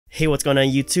Hey, what's going on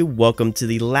YouTube? Welcome to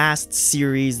the last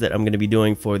series that I'm going to be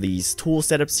doing for these tool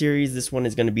setup series. This one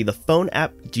is going to be the phone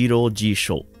app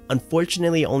Jidoujisho.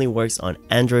 Unfortunately, it only works on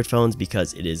Android phones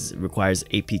because it requires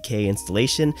APK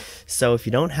installation. So if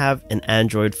you don't have an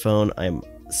Android phone, I'm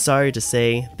sorry to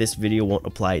say this video won't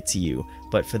apply to you.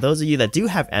 But for those of you that do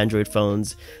have Android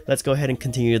phones, let's go ahead and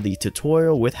continue the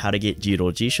tutorial with how to get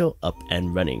Jidoujisho up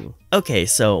and running. Okay,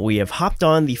 so we have hopped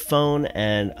on the phone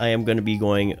and I am going to be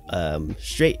going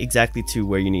straight exactly to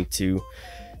where you need to.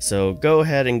 So go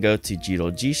ahead and go to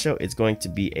Jidoujisho. It's going to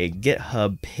be a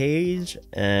GitHub page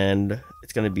and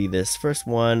it's going to be this first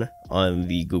one on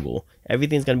the Google.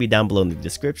 Everything's going to be down below in the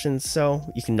description, so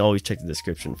you can always check the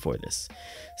description for this.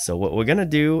 So what we're going to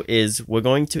do is we're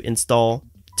going to install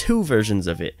two versions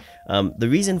of it. The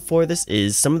reason for this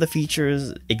is some of the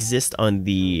features exist on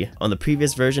the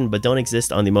previous version but don't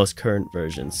exist on the most current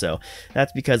version. So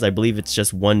that's because I believe it's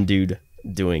just one dude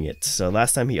doing it. So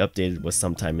last time he updated was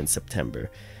sometime in September.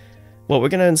 What we're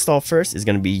going to install first is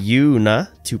going to be Yuna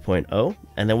 2.0,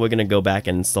 and then we're going to go back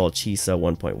and install Chisa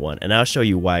 1.1, and I'll show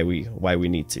you why we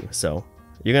need to. So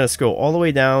you're going to scroll all the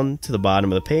way down to the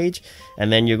bottom of the page,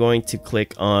 and then you're going to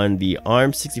click on the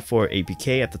ARM64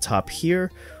 APK at the top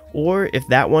here. Or if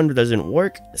that one doesn't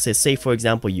work, say for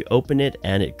example you open it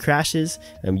and it crashes,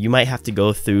 you might have to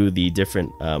go through the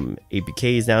different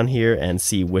APKs down here and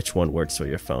see which one works for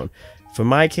your phone. For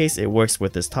my case, it works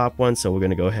with this top one, so we're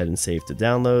going to go ahead and save to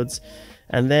downloads.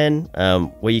 And then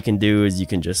what you can do is you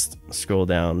can just scroll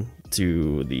down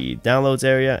to the downloads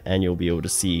area and you'll be able to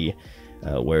see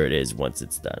where it is once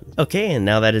it's done. Okay, and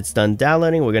now that it's done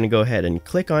downloading, we're going to go ahead and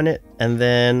click on it. And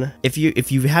then if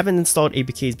you haven't installed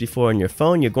APKs before on your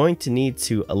phone, you're going to need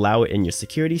to allow it in your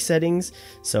security settings.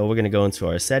 So we're going to go into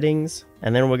our settings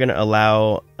and then we're going to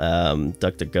allow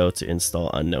DuckDuckGo to install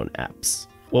unknown apps.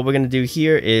 What we're going to do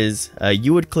here is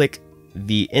you would click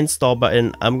the install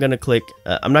button. I'm not going to click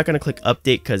update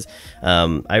because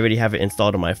I already have it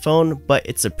installed on my phone, but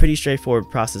it's a pretty straightforward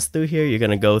process through here. You're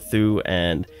going to go through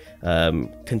and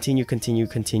continue,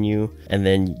 and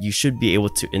then you should be able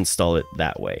to install it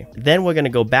that way. Then we're going to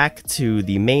go back to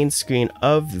the main screen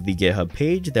of the GitHub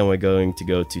page. Then we're going to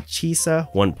go to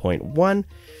Chisa 1.1,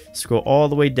 scroll all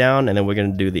the way down, and then we're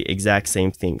going to do the exact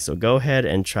same thing. So go ahead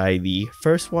and try the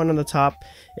first one on the top.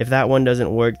 If that one doesn't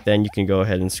work, then you can go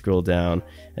ahead and scroll down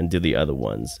and do the other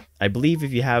ones. I believe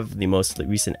if you have the most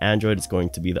recent Android, it's going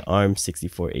to be the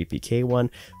ARM64 APK one,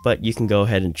 but you can go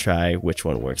ahead and try which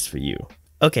one works for you.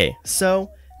 Okay, so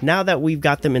now that we've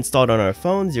got them installed on our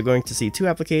phones, you're going to see two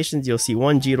applications. You'll see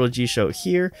one Jidoujisho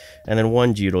here and then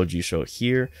one Jidoujisho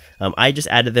here. I just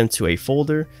added them to a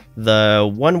folder.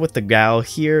 The one with the gal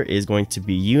here is going to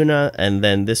be Yuna, and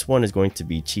then this one is going to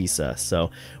be Chisa.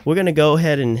 So we're going to go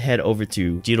ahead and head over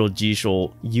to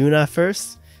Jidoujisho Yuna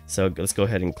first. So let's go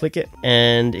ahead and click it.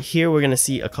 And here we're going to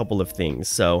see a couple of things.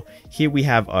 So here we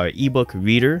have our ebook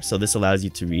reader. So this allows you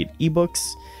to read ebooks.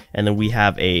 And then we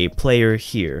have a player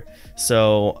here.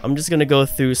 So I'm just going to go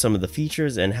through some of the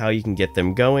features and how you can get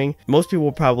them going. Most people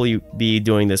will probably be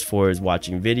doing this for is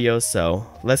watching videos. So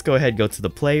let's go ahead and go to the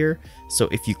player. So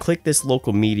if you click this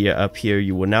local media up here,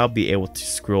 you will now be able to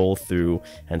scroll through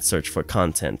and search for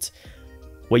content.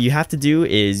 What you have to do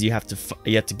is you have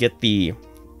to get the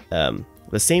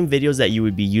same videos that you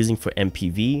would be using for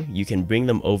MPV. You can bring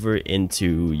them over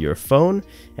into your phone,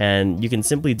 and you can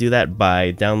simply do that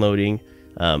by downloading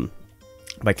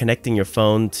by connecting your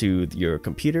phone to your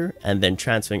computer and then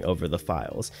transferring over the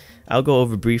files. I'll go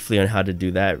over briefly on how to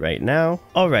do that right now.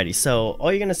 Alrighty, so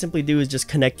all you're going to simply do is just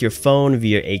connect your phone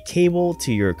via a cable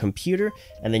to your computer,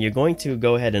 and then you're going to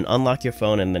go ahead and unlock your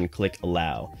phone and then click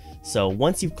allow. So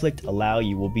once you've clicked allow,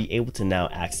 you will be able to now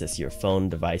access your phone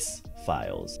device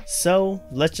files. So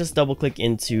let's just double click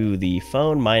into the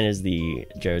phone. Mine is the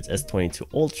Jared's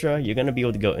S22 Ultra. You're going to be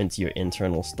able to go into your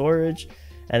internal storage,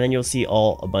 and then you'll see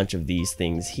a bunch of these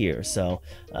things here. So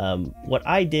what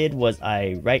I did was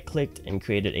I right clicked and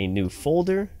created a new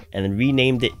folder and then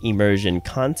renamed it immersion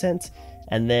content.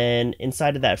 And then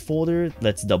inside of that folder,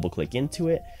 let's double click into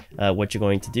it. What you're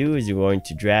going to do is you're going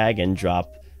to drag and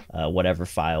drop whatever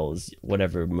files,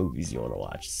 whatever movies you want to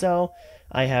watch. So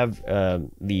I have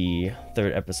the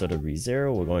third episode of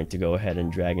ReZero. We're going to go ahead and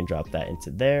drag and drop that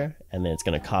into there, and then it's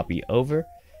going to copy over.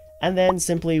 And then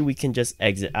simply we can just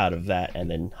exit out of that and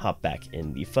then hop back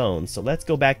in the phone. So let's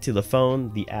go back to the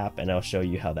phone, the app, and I'll show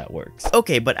you how that works.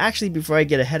 Okay, but actually before I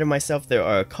get ahead of myself, there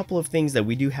are a couple of things that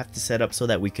we do have to set up so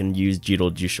that we can use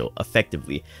Jidoujisho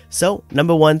effectively. So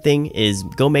number one thing is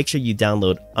go make sure you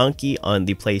download Anki on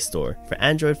the Play Store. For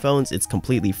Android phones, it's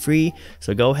completely free.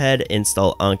 So go ahead,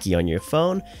 install Anki on your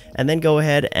phone, and then go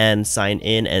ahead and sign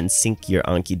in and sync your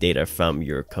Anki data from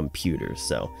your computer.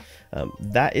 So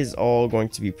that is all going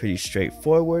to be pretty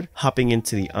straightforward. Hopping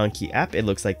into the Anki app, it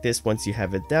looks like this once you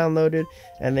have it downloaded,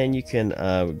 and then you can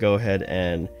go ahead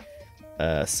and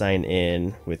sign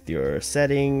in with your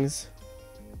settings,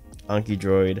 Anki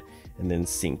Droid, and then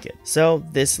sync it. So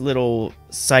this little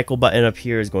cycle button up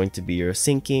here is going to be your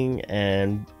syncing,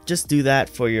 and just do that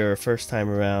for your first time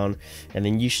around, and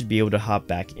then you should be able to hop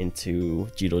back into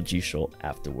Jidoujisho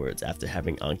afterwards after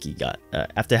having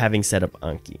set up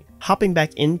Anki. Hopping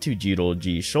back into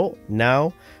Jidoujisho,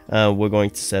 now we're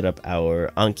going to set up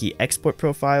our Anki export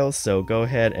profiles. So go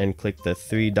ahead and click the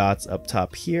three dots up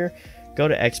top here. Go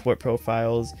to export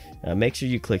profiles. Make sure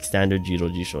you click standard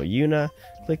Jidoujisho Yuna.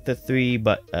 Click the three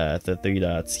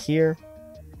dots here,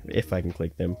 if I can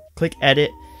click them. Click edit,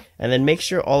 and then make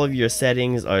sure all of your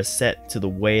settings are set to the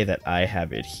way that I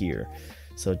have it here.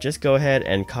 So just go ahead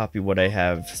and copy what I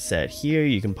have set here.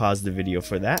 You can pause the video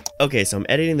for that. Okay, so I'm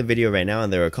editing the video right now,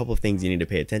 and there are a couple of things you need to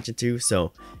pay attention to.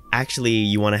 So actually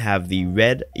you want to have the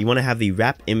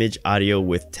wrap image audio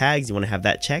with tags. You want to have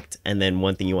that checked, and then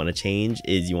one thing you want to change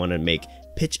is you want to make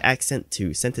pitch accent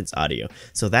to sentence audio.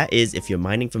 So that is, if you're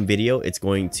mining from video, it's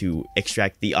going to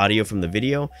extract the audio from the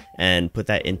video and put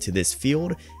that into this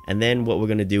field. And then what we're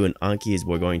going to do in Anki is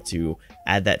we're going to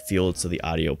add that field so the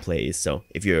audio plays. So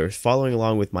if you're following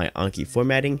along with my Anki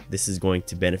formatting, this is going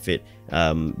to benefit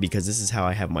because this is how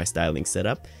I have my styling set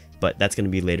up, but that's going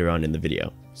to be later on in the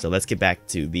video. So let's get back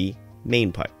to the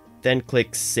main part. Then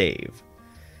click save.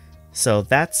 So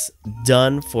that's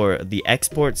done for the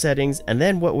export settings, and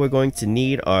then what we're going to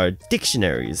need are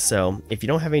dictionaries. So if you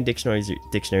don't have any dictionaries, you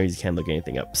can't look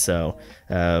anything up. So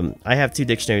I have two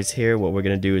dictionaries here. What we're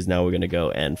going to do is now we're going to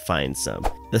go and find some.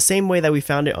 The same way that we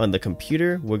found it on the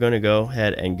computer, we're going to go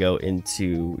ahead and go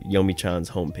into Yomi-chan's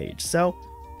homepage. So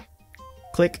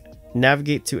click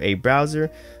navigate to a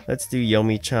browser. Let's do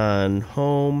Yomi-chan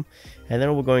home. And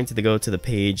then we're going to go to the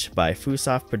page by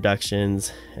Fusoft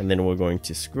Productions, and then we're going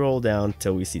to scroll down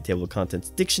till we see table of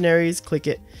contents dictionaries, click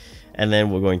it, and then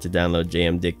we're going to download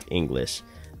JMDict English.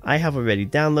 I have already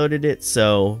downloaded it,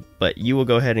 but you will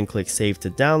go ahead and click save to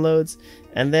downloads,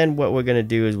 and then what we're going to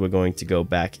do is we're going to go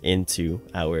back into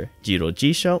our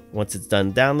Jidoujisho. Once it's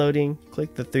done downloading,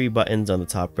 click the three buttons on the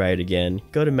top right again,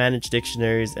 go to manage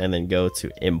dictionaries, and then go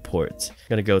to import. I'm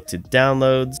going to go to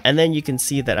downloads, and then you can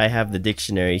see that I have the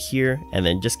dictionary here, and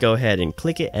then just go ahead and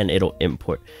click it and it'll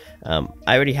import. I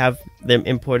already have them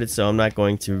imported, so I'm not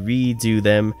going to redo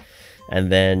them. And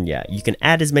then, yeah, you can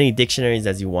add as many dictionaries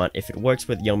as you want. If it works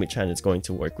with Yomi-chan, it's going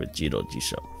to work with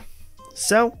Jidoujisho.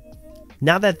 So,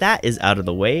 now that that is out of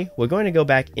the way, we're going to go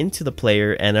back into the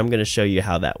player, and I'm going to show you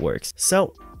how that works.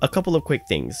 So, a couple of quick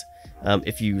things.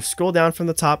 If you scroll down from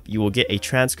the top, you will get a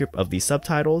transcript of the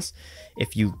subtitles.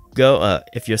 If you go,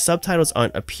 if your subtitles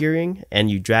aren't appearing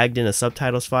and you dragged in a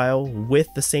subtitles file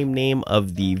with the same name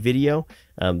of the video,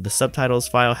 the subtitles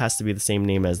file has to be the same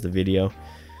name as the video.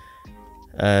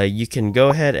 You can go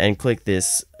ahead and click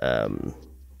this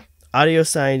audio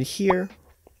sign here.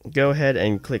 Go ahead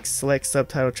and click select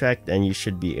subtitle track, and you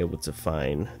should be able to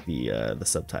find the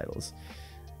subtitles.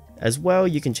 As well,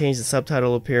 you can change the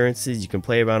subtitle appearances. You can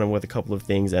play around with a couple of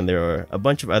things, and there are a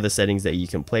bunch of other settings that you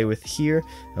can play with here.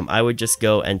 I would just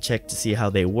go and check to see how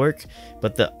they work,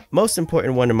 but the most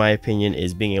important one in my opinion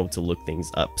is being able to look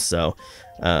things up. So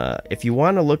if you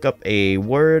want to look up a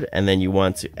word and then you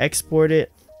want to export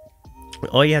it,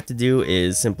 all you have to do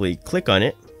is simply click on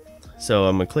it. So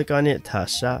I'm going to click on it,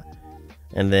 Tasha,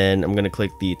 and then I'm going to click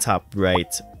the top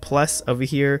right plus over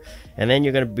here, and then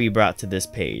you're going to be brought to this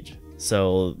page.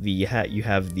 So you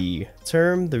have the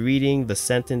term, the reading, the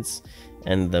sentence,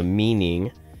 and the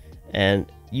meaning. And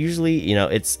usually, you know,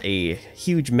 it's a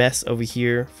huge mess over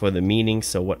here for the meaning.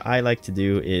 So what I like to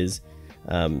do is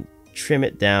trim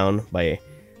it down by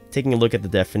taking a look at the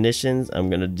definitions.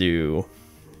 I'm going to do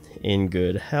in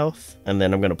good health, and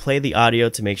then I'm going to play the audio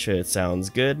to make sure it sounds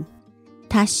good.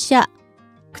 達者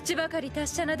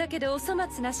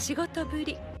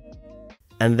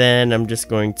And then I'm just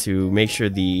going to make sure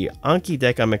the Anki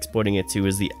deck I'm exporting it to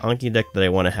is the Anki deck that I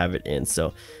want to have it in.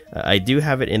 So I do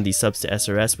have it in the subs to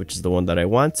SRS, which is the one that I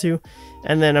want to.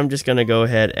 And then I'm just going to go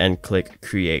ahead and click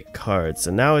create card.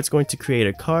 So now it's going to create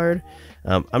a card.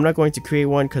 I'm not going to create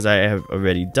one because I have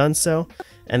already done so.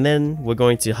 And then we're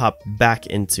going to hop back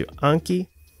into Anki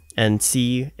and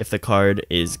see if the card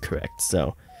is correct.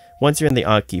 So once you're in the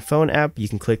Anki phone app, you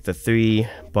can click the 3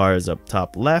 bars up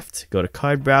top left, go to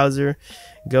card browser,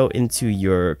 go into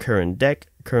your current deck.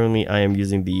 Currently I am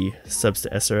using the subs to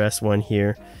SRS one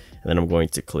here, and then I'm going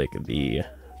to click the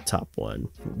top one,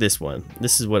 this one.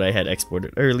 This is what I had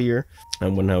exported earlier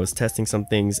when I was testing some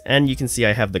things, and you can see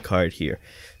I have the card here.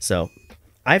 So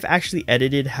I've actually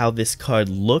edited how this card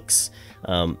looks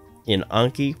in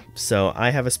Anki, so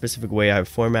I have a specific way I've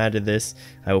formatted this.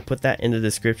 I will put that in the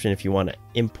description if you want to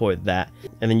import that,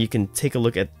 and then you can take a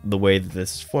look at the way that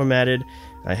this is formatted.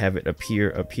 I have it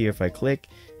appear up here if I click,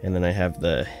 and then I have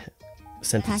the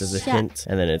sentence as a hint,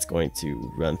 and then it's going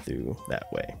to run through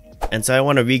that way. And so I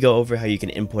want to re-go over how you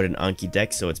can import an Anki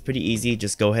deck. So it's pretty easy.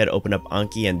 Just go ahead, open up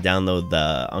Anki and download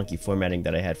the Anki formatting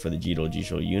that I had for the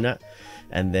Jidoujisho unit.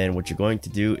 And then what you're going to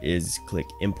do is click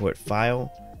import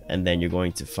file, and then you're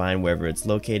going to find wherever it's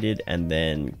located, and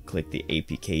then click the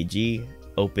APKG,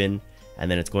 open, and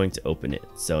then it's going to open it.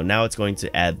 So now it's going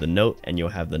to add the note, and you'll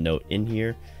have the note in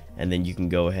here, and then you can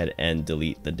go ahead and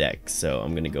delete the deck. So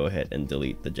I'm going to go ahead and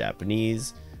delete the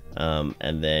Japanese.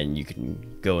 And then you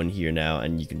can go in here now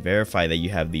and you can verify that you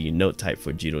have the note type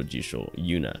for Jidoujisho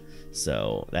Yuna.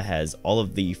 So that has all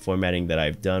of the formatting that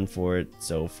I've done for it.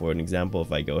 So for an example,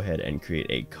 if I go ahead and create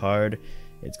a card,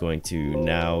 it's going to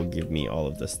now give me all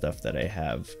of the stuff that I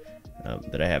have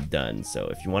done. So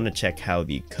if you want to check how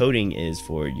the coding is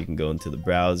for it, you can go into the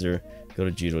browser, go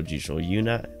to Jidoujisho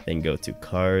Yuna, then go to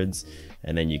cards,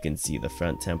 and then you can see the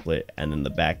front template and then the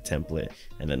back template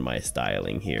and then my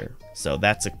styling here. So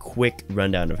that's a quick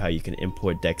rundown of how you can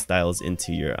import deck styles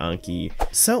into your Anki.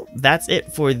 So that's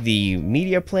it for the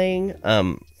media playing.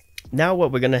 Now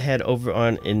what we're gonna head over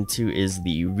on into is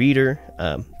the reader.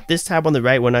 This tab on the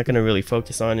right we're not gonna really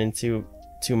focus on into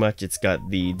too much. It's got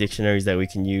the dictionaries that we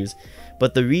can use,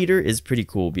 but the reader is pretty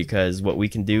cool because what we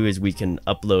can do is we can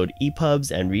upload EPUBs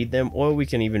and read them, or we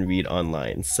can even read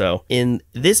online. So in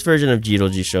this version of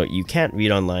Jidoujisho you can't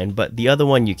read online, but the other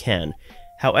one you can.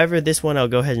 However, this one I'll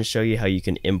go ahead and show you how you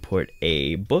can import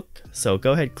a book. So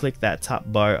go ahead, click that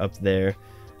top bar up there.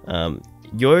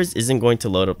 Yours isn't going to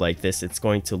load up like this. It's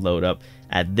going to load up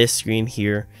at this screen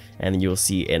here, and you'll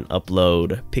see an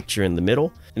upload picture in the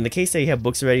middle. In the case that you have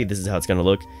books already, this is how it's going to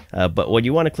look. But what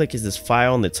you want to click is this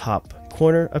file in the top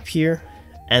corner up here,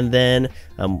 and then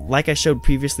like I showed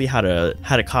previously how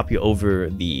to copy over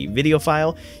the video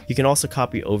file, you can also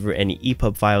copy over any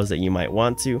EPUB files that you might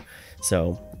want to.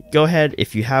 So go ahead,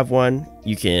 if you have one,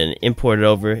 you can import it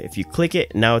over. If you click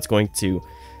it, now it's going to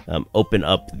open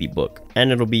up the book,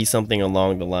 and it'll be something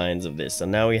along the lines of this. So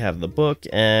now we have the book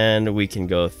and we can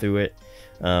go through it.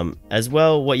 As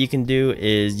well, what you can do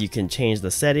is you can change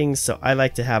the settings. So I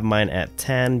like to have mine at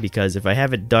 10 because if I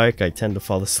have it dark I tend to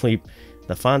fall asleep.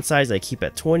 The font size I keep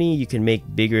at 20. You can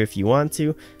make bigger if you want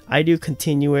to. I do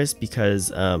continuous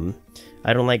because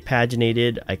I don't like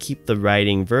paginated. I keep the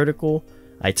writing vertical.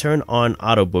 I turn on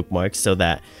auto bookmarks so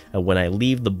that when I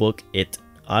leave the book it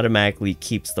automatically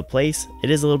keeps the place. It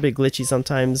is a little bit glitchy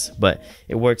sometimes, but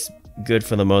it works good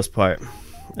for the most part.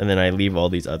 And then I leave all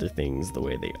these other things the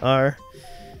way they are.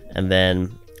 And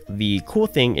then the cool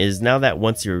thing is now that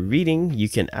once you're reading, you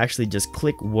can actually just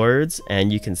click words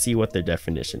and you can see what their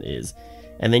definition is.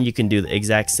 And then you can do the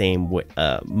exact same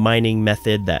mining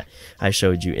method that I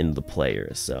showed you in the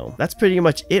player. So that's pretty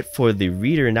much it for the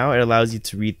reader. Now it allows you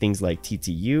to read things like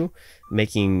TTU,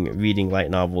 making reading light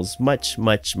novels much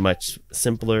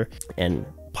simpler and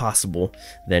possible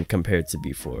than compared to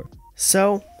before.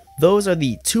 So those are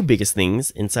the two biggest things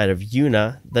inside of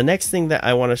Yuna. The next thing that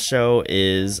I want to show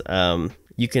is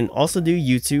you can also do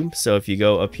YouTube. So if you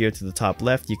go up here to the top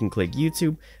left, you can click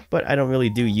YouTube, but I don't really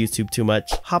do YouTube too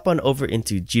much. Hop on over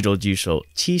into Jidoujisho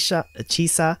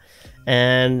Chisa,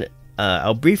 and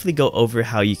I'll briefly go over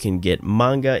how you can get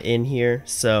manga in here.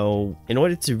 So in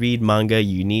order to read manga,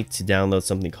 you need to download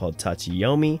something called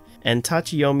Tachiyomi, and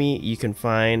Tachiyomi you can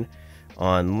find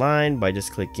online by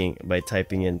just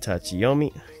typing in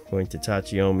Tachiyomi, going to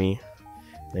Tachiyomi,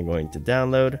 then going to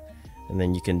download, and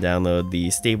then you can download the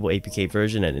stable APK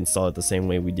version and install it the same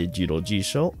way we did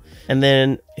Jidoujisho. And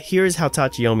then here's how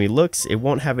Tachiyomi looks. It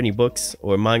won't have any books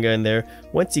or manga in there.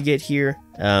 Once you get here,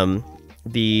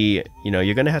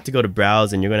 you're gonna have to go to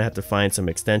browse and you're gonna have to find some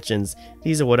extensions.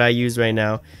 These are what I use right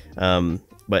now,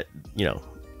 but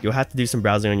you'll have to do some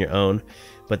browsing on your own.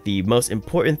 But the most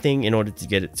important thing in order to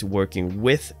get it to working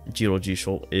with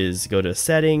Jidoujisho is go to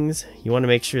settings. You want to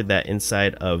make sure that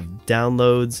inside of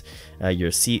downloads,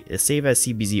 your save as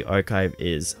CBZ archive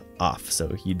is off,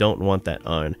 so you don't want that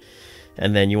on.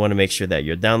 and then you want to make sure that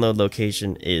your download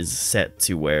location is set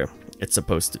to where it's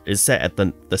supposed to, is set at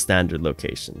the standard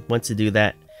location. Once you do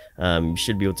that, you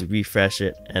should be able to refresh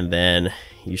it, and then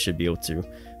you should be able to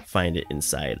find it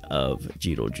inside of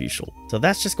Jidoujisho. So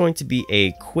that's just going to be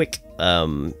a quick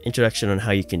introduction on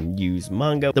how you can use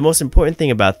manga. The most important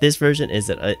thing about this version is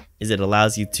that it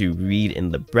allows you to read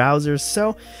in the browser.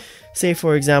 So say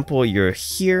for example you're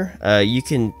here, you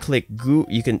can click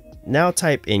Google, you can now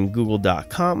type in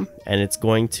google.com, and it's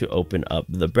going to open up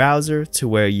the browser to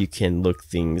where you can look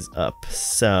things up.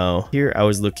 So here I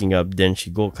was looking up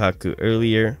Denshi Gokaku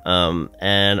earlier,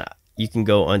 and you can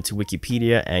go onto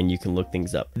Wikipedia and you can look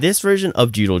things up. This version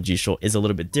of Jidoujisho is a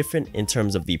little bit different in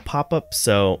terms of the pop-up,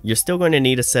 so you're still going to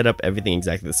need to set up everything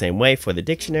exactly the same way for the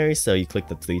dictionary. So you click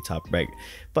the 3 top right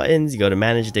buttons, you go to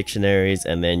manage dictionaries,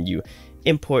 and then you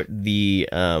import the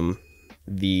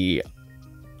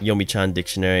Yomi-chan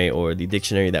dictionary, or the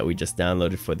dictionary that we just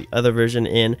downloaded for the other version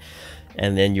in,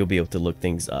 and then you'll be able to look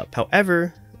things up.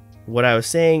 However, what I was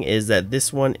saying is that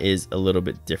this one is a little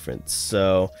bit different.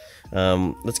 So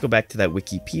let's go back to that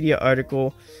Wikipedia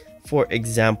article. For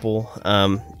example,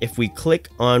 if we click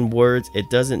on words, it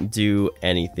doesn't do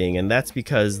anything, and that's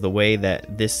because the way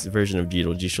that this version of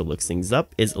Jidoujisho looks things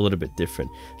up is a little bit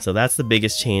different. So that's the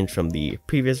biggest change from the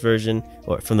previous version,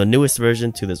 or from the newest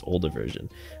version to this older version.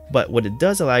 But what it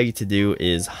does allow you to do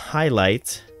is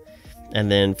highlight, and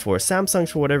then for Samsung,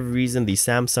 for whatever reason, the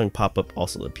Samsung pop-up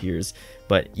also appears,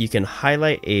 but you can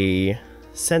highlight a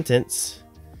sentence,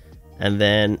 and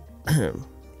then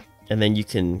you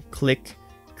can click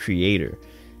creator,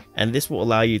 and this will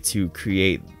allow you to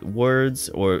create words,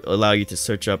 or allow you to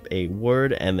search up a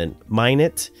word and then mine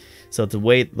it. So the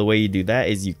way you do that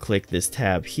is you click this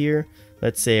tab here.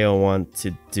 Let's say I want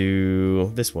to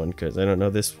do this one because I don't know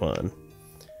this one.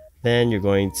 Then you're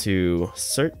going to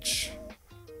search,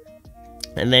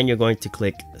 and then you're going to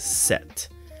click set.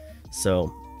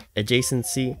 So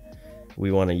adjacency,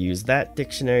 we want to use that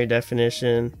dictionary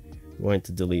definition. We're going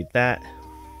to delete that,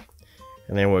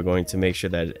 and then we're going to make sure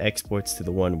that it exports to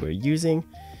the one we're using,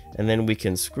 and then we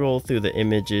can scroll through the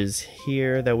images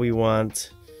here that we want,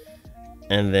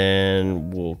 and then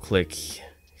we'll click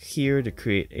here to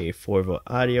create a 4-volt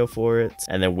audio for it,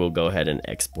 and then we'll go ahead and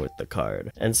export the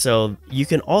card. And so you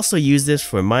can also use this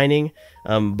for mining,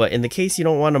 but in the case you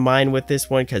don't want to mine with this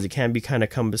one because it can be kind of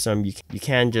cumbersome, you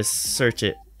can just search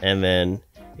it, and then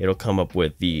it'll come up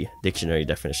with the dictionary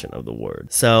definition of the word.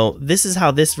 So this is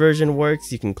how this version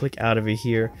works. You can click out of it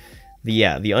here.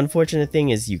 The unfortunate thing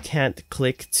is you can't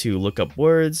click to look up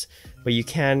words, but you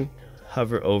can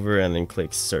hover over and then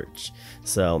click search.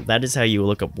 So that is how you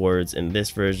look up words in this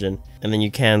version, and then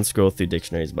you can scroll through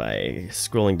dictionaries by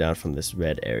scrolling down from this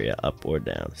red area up or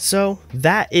down. So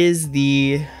that is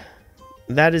the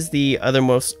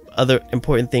other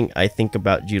important thing I think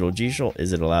about Jidoujisho,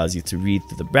 is it allows you to read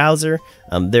through the browser.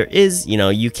 There is,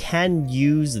 you can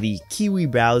use the Kiwi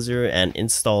browser and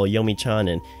install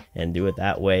Yomi-chan and do it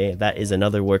that way. That is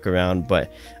another workaround,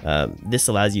 but this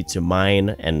allows you to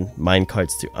mine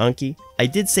cards to Anki. I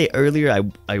did say earlier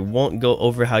I won't go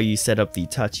over how you set up the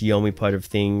touch Yomi part of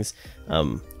things,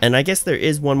 and I guess there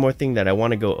is one more thing that I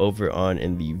want to go over on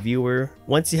in the viewer.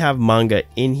 Once you have manga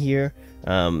in here,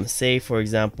 say for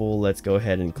example, let's go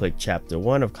ahead and click chapter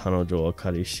 1 of Kanojo o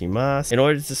Karishimasu. In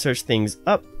order to search things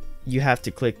up, you have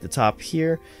to click the top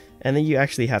here, and then you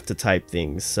actually have to type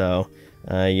things. So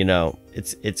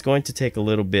it's going to take a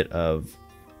little bit of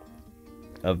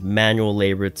manual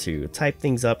labor to type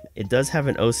things up. It does have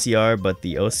an OCR, but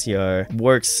the OCR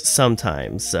works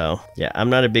sometimes. So yeah, I'm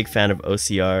not a big fan of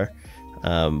OCR,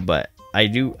 but I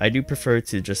do prefer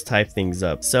to just type things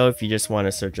up. So if you just want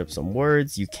to search up some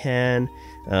words, you can,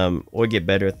 or get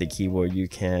better at the keyboard, you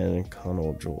can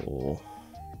Kanojo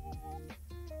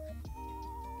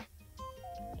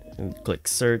and click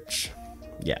search.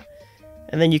 Yeah,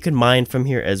 and then you can mine from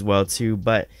here as well too,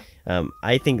 but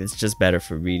I think it's just better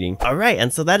for reading. Alright,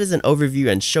 and so that is an overview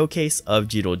and showcase of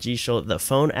Jidoujisho, the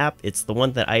phone app. It's the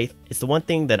one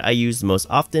thing that I use the most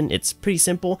often. It's pretty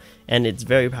simple and it's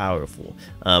very powerful.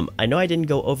 I know I didn't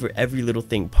go over every little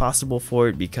thing possible for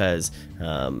it because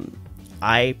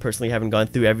I personally haven't gone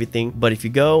through everything, but if you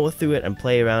go through it and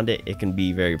play around it, it can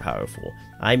be very powerful.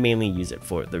 I mainly use it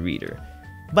for the reader.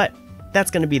 But that's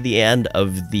going to be the end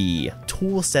of the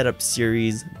tool setup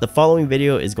series. The following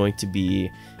video is going to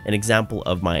be an example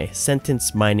of my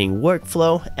sentence mining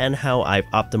workflow and how I've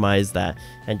optimized that,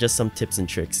 and just some tips and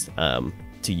tricks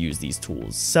to use these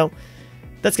tools. So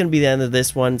that's going to be the end of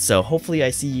this one. So hopefully I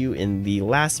see you in the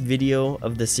last video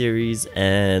of the series,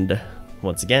 and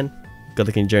once again, good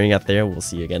looking journey out there. We'll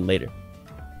see you again later.